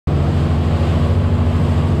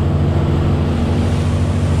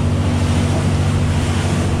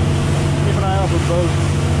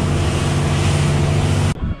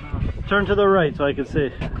turn to the right so I can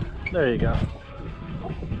see. There you go.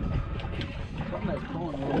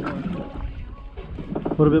 A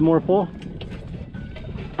little bit more pull.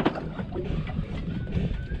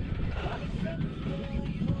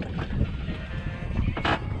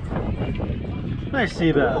 Nice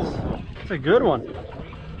sea bass. It's a good one.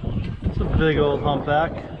 It's a big old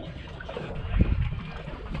humpback.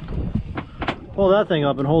 Pull that thing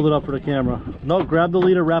up and hold it up for the camera. No, grab the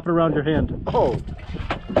leader, wrap it around your hand. Oh,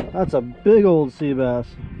 that's a big old sea bass.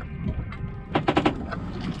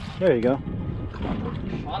 There you go.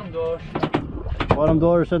 Bottom door. Bottom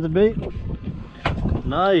door scented bait.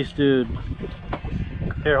 Nice, dude.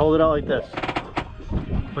 Here, hold it out like this.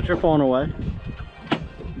 Put your phone away.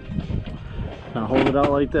 Now hold it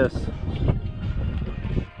out like this.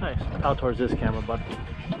 Nice. Out towards this camera, bud.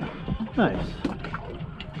 Nice.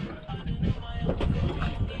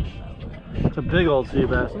 It's a big old sea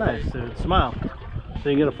bass. Nice, dude. Smile so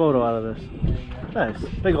you can get a photo out of this. Nice.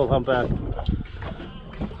 Big old humpback.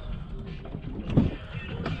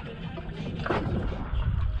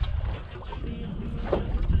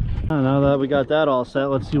 Now that we got that all set,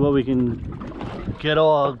 let's see what we can get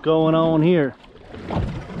all going on here.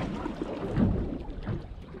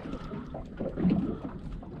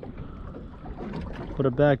 Put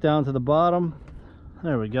it back down to the bottom.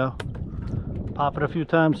 There we go. Pop it a few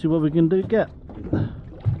times, see what we can get.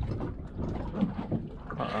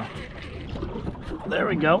 There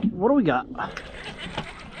we go. What do we got?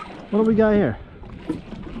 What do we got here?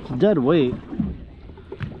 It's dead weight.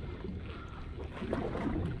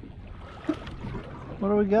 What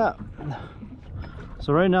do we got?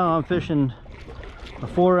 So right now I'm fishing a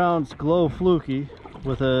 4-ounce glow fluky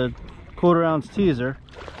with a 1/4 ounce teaser.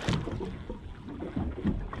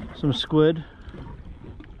 Some squid.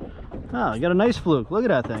 Ah, I got a nice fluke. Look at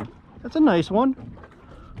that thing. That's a nice one.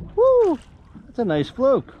 Woo! That's a nice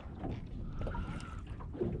fluke.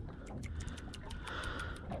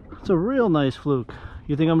 It's a real nice fluke.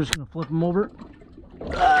 You think I'm just gonna flip him over?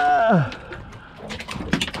 Ah!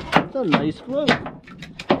 That's a nice fluke.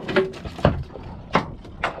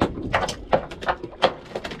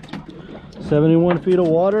 "71 feet of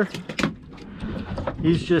water."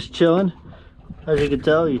 He's just chilling. As you can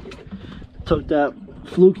tell, he took that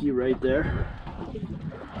fluky right there.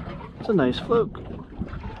 It's a nice fluke.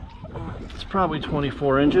 It's probably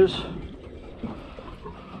 24 inches.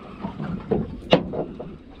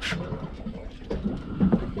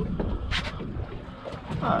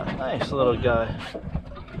 Ah, nice little guy.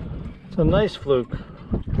 It's a nice fluke.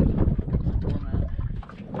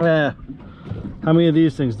 Yeah. How many of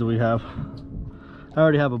these things do we have? I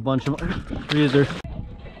already have a bunch of freezer.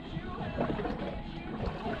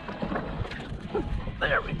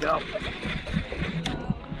 There we go.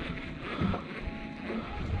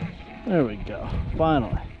 There we go.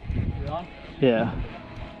 Finally. You on? Yeah.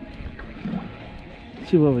 Let's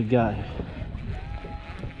see what we got.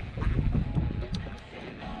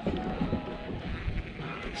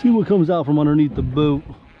 See what comes out from underneath the boot.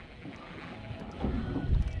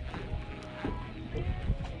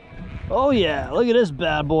 Oh yeah, look at this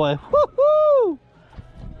bad boy. Woohoo!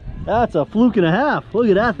 That's a fluke and a half. Look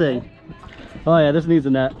at that thing. Oh yeah, this needs a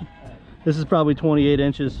net. This is probably 28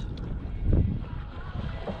 inches.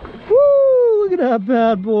 Woo! Look at that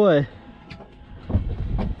bad boy.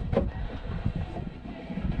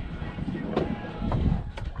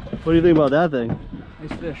 What do you think about that thing?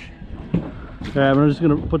 Nice fish. Alright, I'm just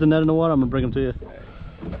gonna put the net in the water. I'm gonna bring him to you.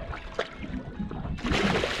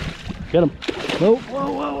 Get him. Whoa,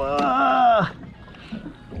 whoa, whoa, whoa. Ah.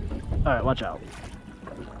 Alright, watch out.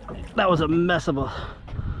 That was a mess of a...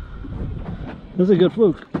 This is a good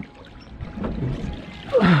fluke.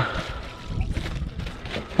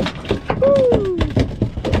 Woo.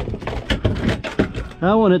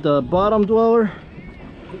 That one hit the bottom dweller.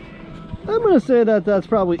 I'm gonna say that that's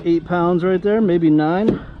probably 8 pounds right there, maybe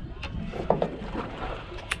 9.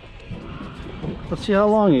 Let's see how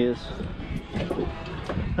long he is.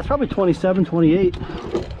 That's probably 27, 28.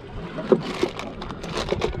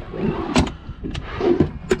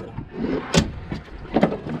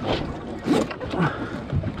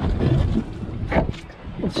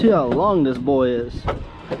 Let's see how long this boy is.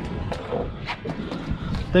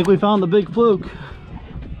 Think we found the big fluke.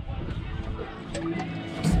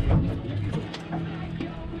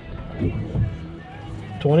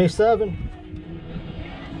 $27.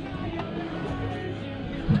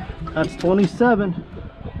 That's 27.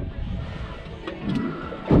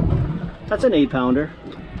 That's an 8-pounder.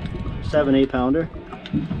 7, 8-pounder.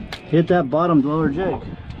 Hit that bottom dweller jig.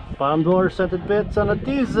 Bottom dweller scented bits on a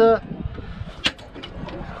teaser.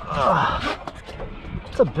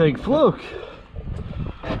 It's a big fluke.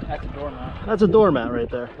 That's a doormat. That's a doormat right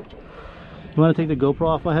there. You want to take the GoPro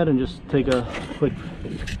off my head and just take a quick...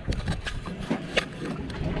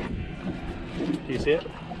 Do you see it?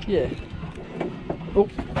 Yeah. Oh.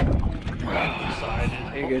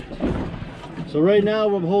 Side. You're good. So right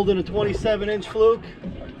now I'm holding a 27-inch Fluke,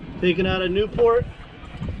 taking out a Newport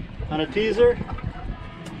on a teaser.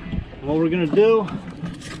 And what we're gonna do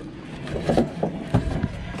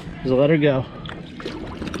is let her go.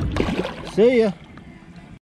 See ya.